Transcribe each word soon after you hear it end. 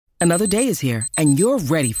Another day is here, and you're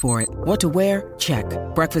ready for it. What to wear? Check.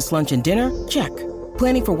 Breakfast, lunch, and dinner? Check.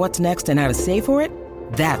 Planning for what's next and how to save for it?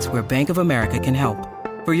 That's where Bank of America can help.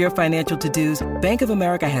 For your financial to-dos, Bank of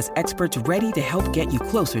America has experts ready to help get you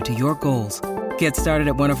closer to your goals. Get started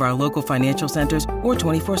at one of our local financial centers or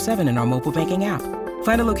 24/7 in our mobile banking app.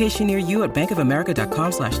 Find a location near you at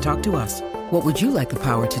bankofamerica.com/talktous. What would you like the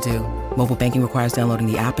power to do? Mobile banking requires downloading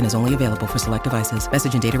the app and is only available for select devices.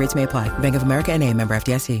 Message and data rates may apply. Bank of America N.A., member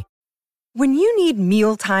FDIC. When you need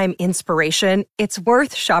mealtime inspiration, it's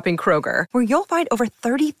worth shopping Kroger, where you'll find over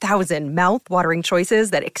 30,000 mouth-watering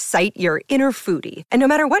choices that excite your inner foodie. And no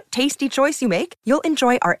matter what tasty choice you make, you'll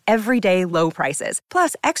enjoy our everyday low prices,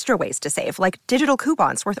 plus extra ways to save, like digital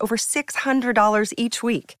coupons worth over $600 each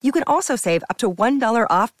week. You can also save up to $1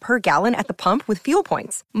 off per gallon at the pump with fuel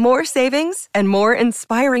points. More savings and more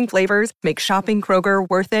inspiring flavors make shopping Kroger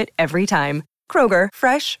worth it every time. Kroger,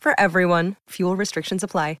 fresh for everyone. Fuel restrictions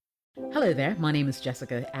apply. Hello there, my name is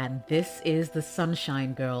Jessica, and this is the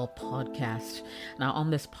Sunshine Girl podcast. Now,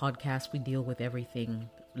 on this podcast, we deal with everything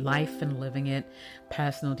life and living it,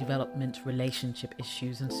 personal development, relationship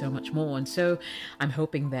issues, and so much more. And so I'm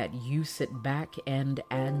hoping that you sit back and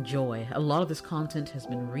enjoy. A lot of this content has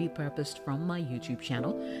been repurposed from my YouTube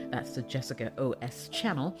channel. That's the Jessica OS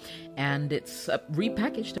channel. And it's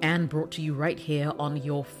repackaged and brought to you right here on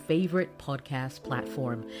your favorite podcast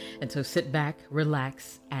platform. And so sit back,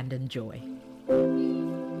 relax, and enjoy.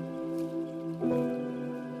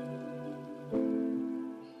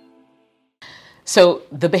 So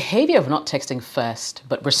the behavior of not texting first,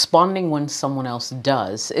 but responding when someone else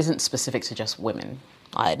does, isn't specific to just women.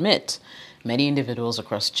 I admit, many individuals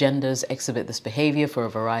across genders exhibit this behavior for a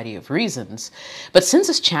variety of reasons. But since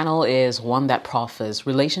this channel is one that proffers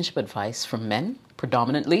relationship advice from men,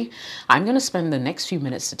 predominantly, I'm going to spend the next few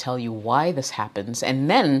minutes to tell you why this happens, and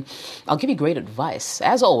then I'll give you great advice,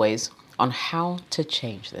 as always, on how to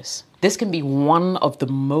change this. This can be one of the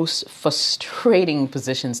most frustrating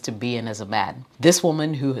positions to be in as a man. This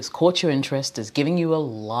woman who has caught your interest is giving you a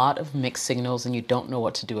lot of mixed signals and you don't know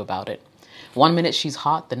what to do about it. One minute she's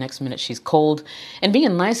hot, the next minute she's cold, and being a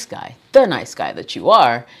nice guy, the nice guy that you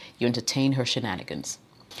are, you entertain her shenanigans.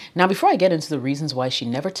 Now, before I get into the reasons why she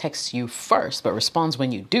never texts you first but responds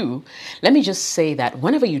when you do, let me just say that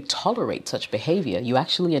whenever you tolerate such behavior, you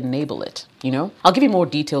actually enable it, I'll give you more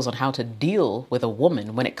details on how to deal with a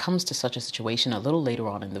woman when it comes to such a situation a little later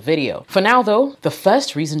on in the video. For now, though, the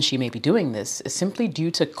first reason she may be doing this is simply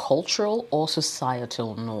due to cultural or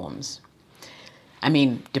societal norms. I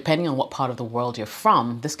mean, depending on what part of the world you're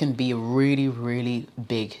from, this can be a really, really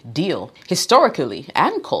big deal. Historically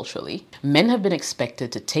and culturally, men have been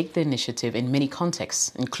expected to take the initiative in many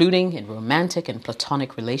contexts, including in romantic and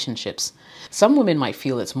platonic relationships. Some women might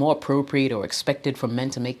feel it's more appropriate or expected for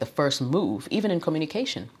men to make the first move, even in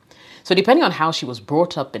communication. So depending on how she was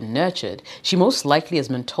brought up and nurtured, she most likely has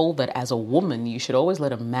been told that as a woman, you should always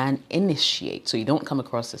let a man initiate so you don't come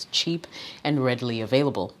across as cheap and readily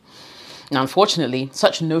available. Now, unfortunately,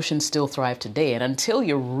 such notions still thrive today, and until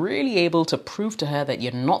you're really able to prove to her that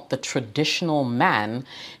you're not the traditional man,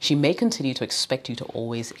 she may continue to expect you to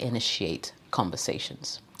always initiate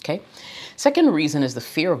conversations. Okay? Second reason is the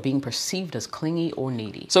fear of being perceived as clingy or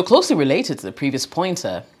needy. So closely related to the previous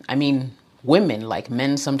pointer, women, like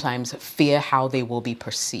men, sometimes fear how they will be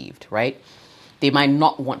perceived, right? They might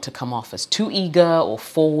not want to come off as too eager or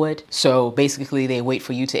forward, so basically they wait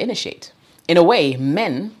for you to initiate. In a way,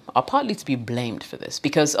 men are partly to be blamed for this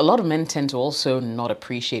because a lot of men tend to also not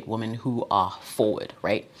appreciate women who are forward,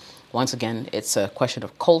 right? Once again, it's a question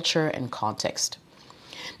of culture and context.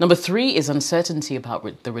 Number 3 is uncertainty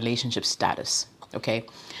about the relationship status, okay?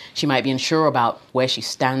 She might be unsure about where she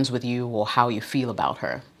stands with you or how you feel about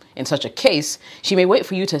her. In such a case, she may wait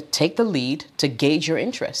for you to take the lead to gauge your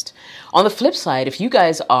interest. On the flip side, if you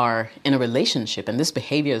guys are in a relationship and this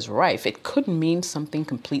behavior is rife, it could mean something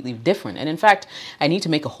completely different. And in fact, I need to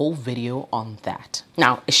make a whole video on that.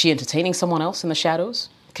 Now, is she entertaining someone else in the shadows?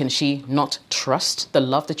 Can she not trust the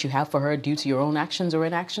love that you have for her due to your own actions or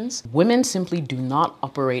inactions? Women simply do not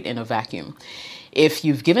operate in a vacuum. If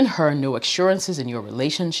you've given her no assurances in your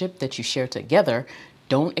relationship that you share together,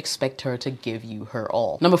 don't expect her to give you her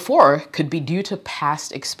all. Number 4 could be due to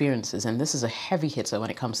past experiences, and this is a heavy hitter when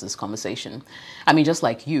it comes to this conversation. Just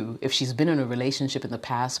like you, if she's been in a relationship in the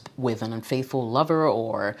past with an unfaithful lover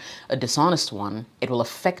or a dishonest one, it will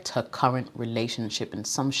affect her current relationship in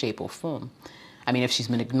some shape or form. If she's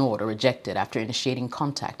been ignored or rejected after initiating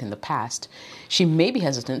contact in the past, she may be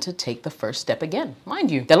hesitant to take the first step again.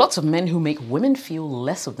 Mind you, there are lots of men who make women feel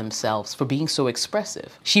less of themselves for being so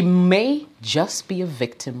expressive. She may just be a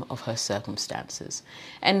victim of her circumstances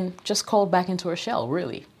and just called back into her shell,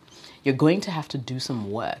 really. you're going to have to do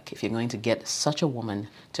some work if you're going to get such a woman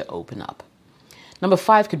to open up. Number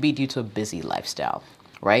 5 could be due to a busy lifestyle,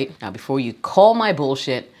 right? Now, before you call my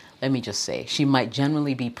bullshit, let me just say, she might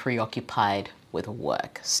generally be preoccupied with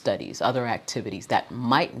work, studies, other activities that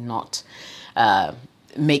might not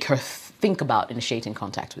make her think about initiating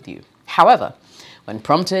contact with you. However, when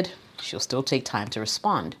prompted, she'll still take time to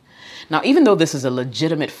respond. Now, even though this is a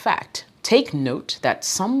legitimate fact, take note that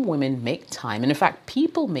some women make time, and in fact,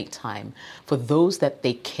 people make time for those that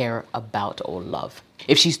they care about or love.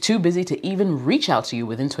 If she's too busy to even reach out to you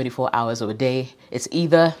within 24 hours of a day, it's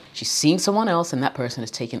either she's seeing someone else and that person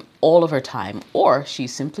is taking all of her time, or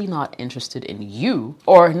she's simply not interested in you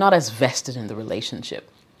or not as vested in the relationship.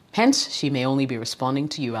 Hence, she may only be responding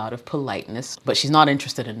to you out of politeness, but she's not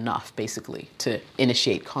interested enough, basically, to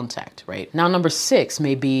initiate contact, right? Now, number 6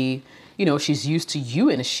 may be, she's used to you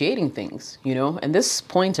initiating things, and this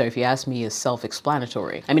pointer, if you ask me, is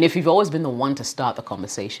self-explanatory. I mean, if you've always been the one to start the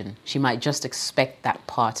conversation, she might just expect that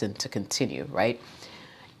pattern to continue, right?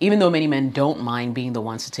 Even though many men don't mind being the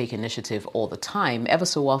ones to take initiative all the time, ever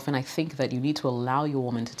so often I think that you need to allow your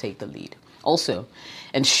woman to take the lead. Also,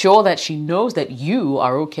 ensure that she knows that you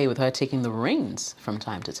are okay with her taking the reins from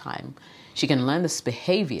time to time. She can learn this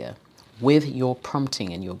behavior with your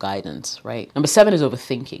prompting and your guidance, right? Number 7 is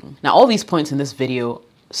overthinking. Now, all these points in this video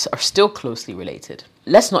are still closely related.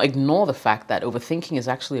 Let's not ignore the fact that overthinking is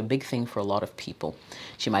actually a big thing for a lot of people.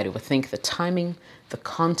 She might overthink the timing, the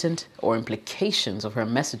content, or implications of her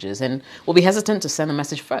messages and will be hesitant to send a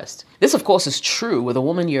message first. This, of course, is true with a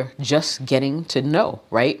woman you're just getting to know,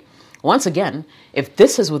 right? Once again, if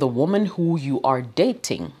this is with a woman who you are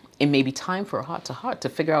dating, it may be time for a heart-to-heart to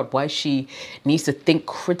figure out why she needs to think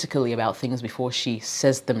critically about things before she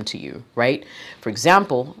says them to you, right? For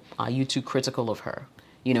example, are you too critical of her?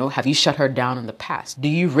 Have you shut her down in the past? Do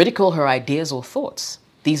you ridicule her ideas or thoughts?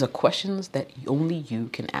 These are questions that only you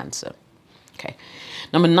can answer. Okay.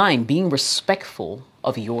 Number 9, being respectful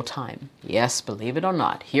of your time. Yes, believe it or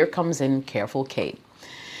not, here comes in careful Kate.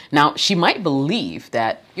 Now, she might believe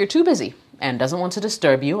that you're too busy and doesn't want to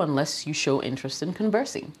disturb you unless you show interest in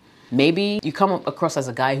conversing. Maybe you come across as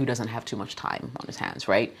a guy who doesn't have too much time on his hands,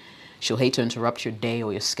 right? She'll hate to interrupt your day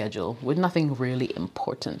or your schedule with nothing really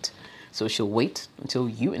important. So she'll wait until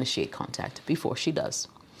you initiate contact before she does.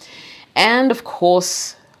 And of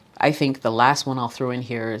course, I think the last one I'll throw in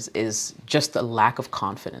here is just a lack of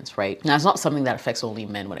confidence, right? Now, it's not something that affects only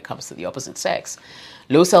men when it comes to the opposite sex.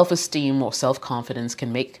 Low self-esteem or self-confidence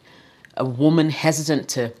can make a woman hesitant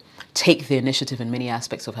to take the initiative in many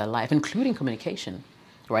aspects of her life, including communication,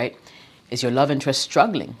 right? Is your love interest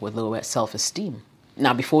struggling with low self-esteem?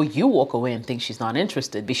 Now, before you walk away and think she's not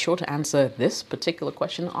interested, be sure to answer this particular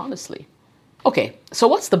question honestly. Okay, so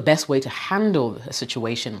what's the best way to handle a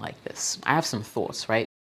situation like this? I have some thoughts, right?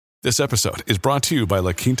 This episode is brought to you by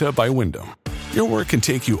La Quinta by Wyndham. Your work can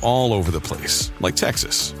take you all over the place, like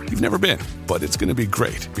Texas. You've never been, but it's going to be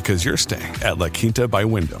great because you're staying at La Quinta by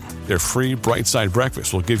Wyndham. Their free Bright Side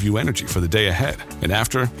breakfast will give you energy for the day ahead. And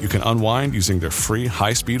after, you can unwind using their free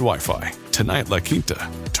high-speed Wi-Fi. Tonight, La Quinta.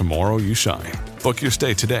 Tomorrow, you shine. Book your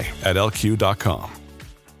stay today at LQ.com.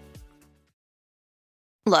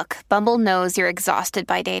 Look, Bumble knows you're exhausted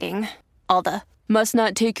by dating. All the, must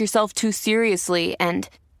not take yourself too seriously, and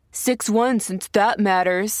 6'1" since that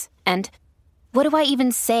matters. And what do I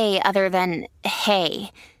even say other than,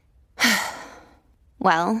 hey?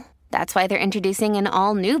 Well, that's why they're introducing an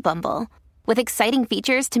all-new Bumble, with exciting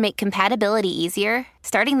features to make compatibility easier,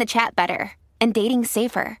 starting the chat better, and dating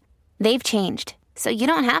safer. They've changed, so you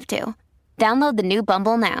don't have to. Download the new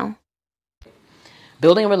Bumble now.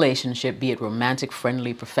 Building a relationship, be it romantic,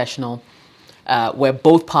 friendly, professional, where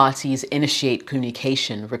both parties initiate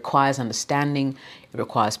communication, requires understanding, it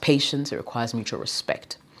requires patience, it requires mutual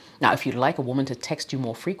respect. Now, if you'd like a woman to text you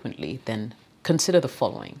more frequently, then consider the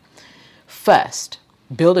following. First,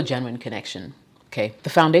 build a genuine connection. Okay, the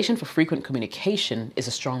foundation for frequent communication is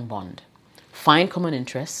a strong bond. Find common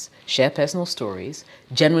interests, share personal stories,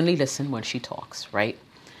 genuinely listen when she talks, right?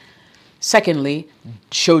 Secondly,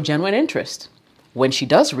 show genuine interest. When she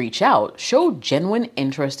does reach out, show genuine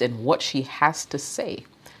interest in what she has to say.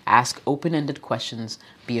 Ask open-ended questions,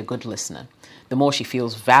 be a good listener. The more she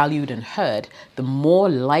feels valued and heard, the more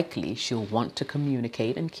likely she'll want to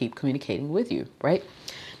communicate and keep communicating with you, right?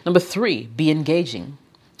 Number 3, be engaging.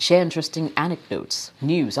 Share interesting anecdotes,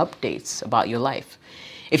 news, updates about your life.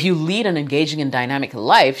 If you lead an engaging and dynamic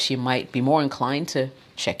life, she might be more inclined to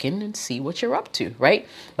check in and see what you're up to, right?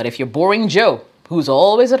 But if you're boring Joe, who's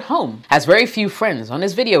always at home, has very few friends on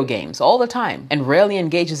his video games all the time, and rarely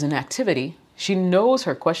engages in activity, she knows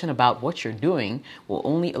her question about what you're doing will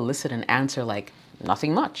only elicit an answer like,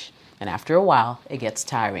 nothing much. And after a while, it gets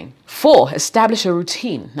tiring. 4, establish a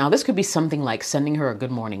routine. Now, this could be something like sending her a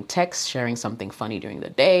good morning text, sharing something funny during the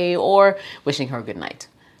day, or wishing her good night.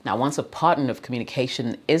 Now, once a pattern of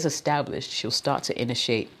communication is established, she'll start to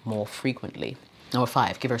initiate more frequently. Number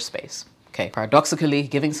 5, give her space. Okay, paradoxically,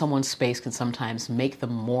 giving someone space can sometimes make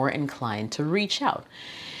them more inclined to reach out.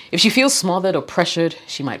 If she feels smothered or pressured,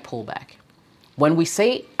 she might pull back. When we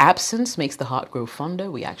say absence makes the heart grow fonder,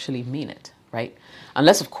 we actually mean it, right?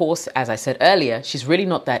 Unless, of course, as I said earlier, she's really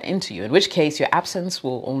not that into you, in which case your absence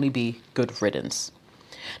will only be good riddance.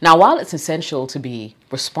 Now, while it's essential to be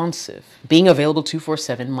responsive, being available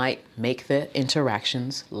 24/7 might make the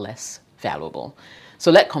interactions less valuable.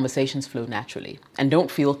 So let conversations flow naturally and don't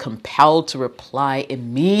feel compelled to reply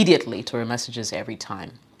immediately to her messages every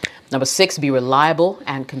time. Number 6, be reliable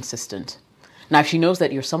and consistent. Now, if she knows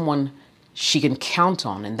that you're someone she can count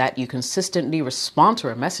on and that you consistently respond to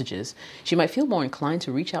her messages, she might feel more inclined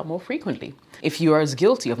to reach out more frequently. If you are as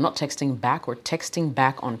guilty of not texting back or texting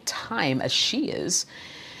back on time as she is,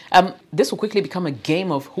 this will quickly become a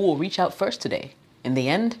game of who will reach out first today. In the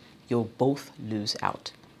end, you'll both lose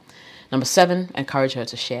out. Number 7, encourage her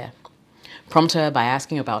to share. Prompt her by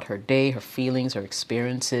asking about her day, her feelings, her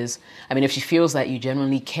experiences. If she feels that you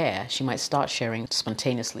genuinely care, she might start sharing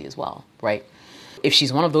spontaneously as well, right? If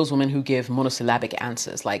she's one of those women who give monosyllabic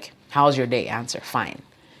answers, like, how's your day? Answer, fine.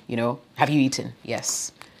 Have you eaten?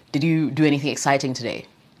 Yes. Did you do anything exciting today?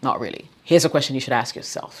 Not really. Here's a question you should ask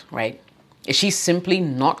yourself, right? Is she simply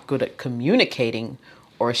not good at communicating,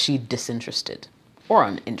 or is she disinterested or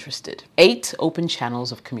uninterested? 8, open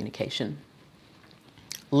channels of communication.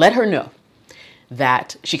 Let her know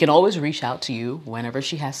that she can always reach out to you whenever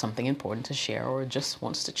she has something important to share or just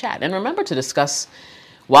wants to chat. And remember to discuss,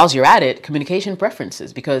 whilst you're at it, communication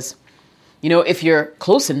preferences, because, if you're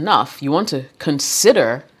close enough, you want to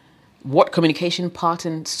consider what communication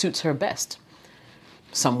pattern suits her best.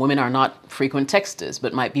 Some women are not frequent texters,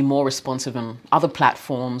 but might be more responsive on other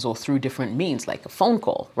platforms or through different means, like a phone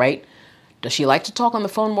call, right? Does she like to talk on the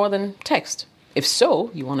phone more than text? If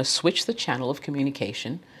so, you want to switch the channel of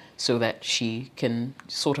communication so that she can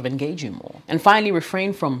sort of engage you more. And finally,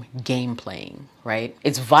 refrain from game playing, right?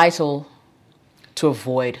 It's vital to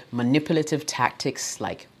avoid manipulative tactics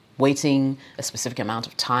like waiting a specific amount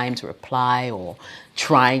of time to reply or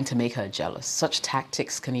trying to make her jealous. Such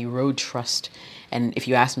tactics can erode trust and, if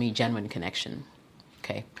you ask me, genuine connection.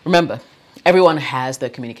 Okay. Remember, everyone has their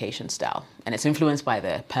communication style, and it's influenced by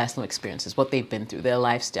their personal experiences, what they've been through, their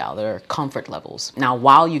lifestyle, their comfort levels. Now,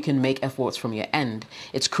 while you can make efforts from your end,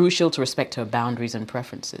 it's crucial to respect her boundaries and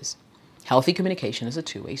preferences. Healthy communication is a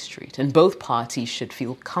two-way street, and both parties should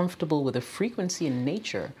feel comfortable with the frequency and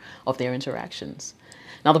nature of their interactions.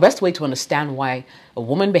 Now, the best way to understand why a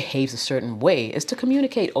woman behaves a certain way is to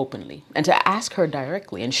communicate openly and to ask her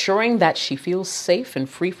directly, ensuring that she feels safe and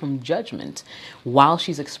free from judgment while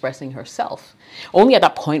she's expressing herself. Only at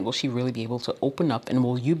that point will she really be able to open up, and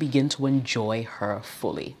will you begin to enjoy her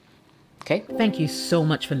fully. Okay? Thank you so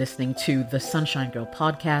much for listening to the Sunshine Girl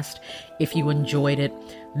podcast. If you enjoyed it,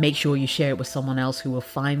 make sure you share it with someone else who will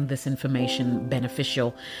find this information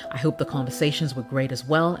beneficial. I hope the conversations were great as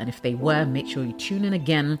well. And if they were, make sure you tune in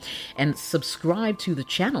again and subscribe to the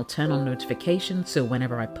channel. Turn on notifications so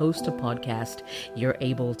whenever I post a podcast, you're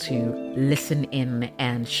able to listen in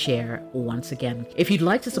and share once again. If you'd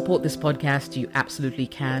like to support this podcast, you absolutely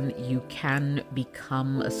can. You can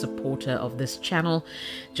become a supporter of this channel.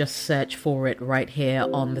 Just search for it right here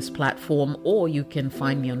on this platform, or you can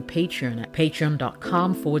find me on Patreon at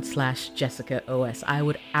patreon.com/Jessica OS. I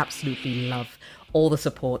would absolutely love all the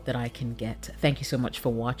support that I can get. Thank you so much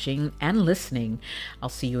for watching and listening. I'll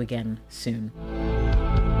see you again soon.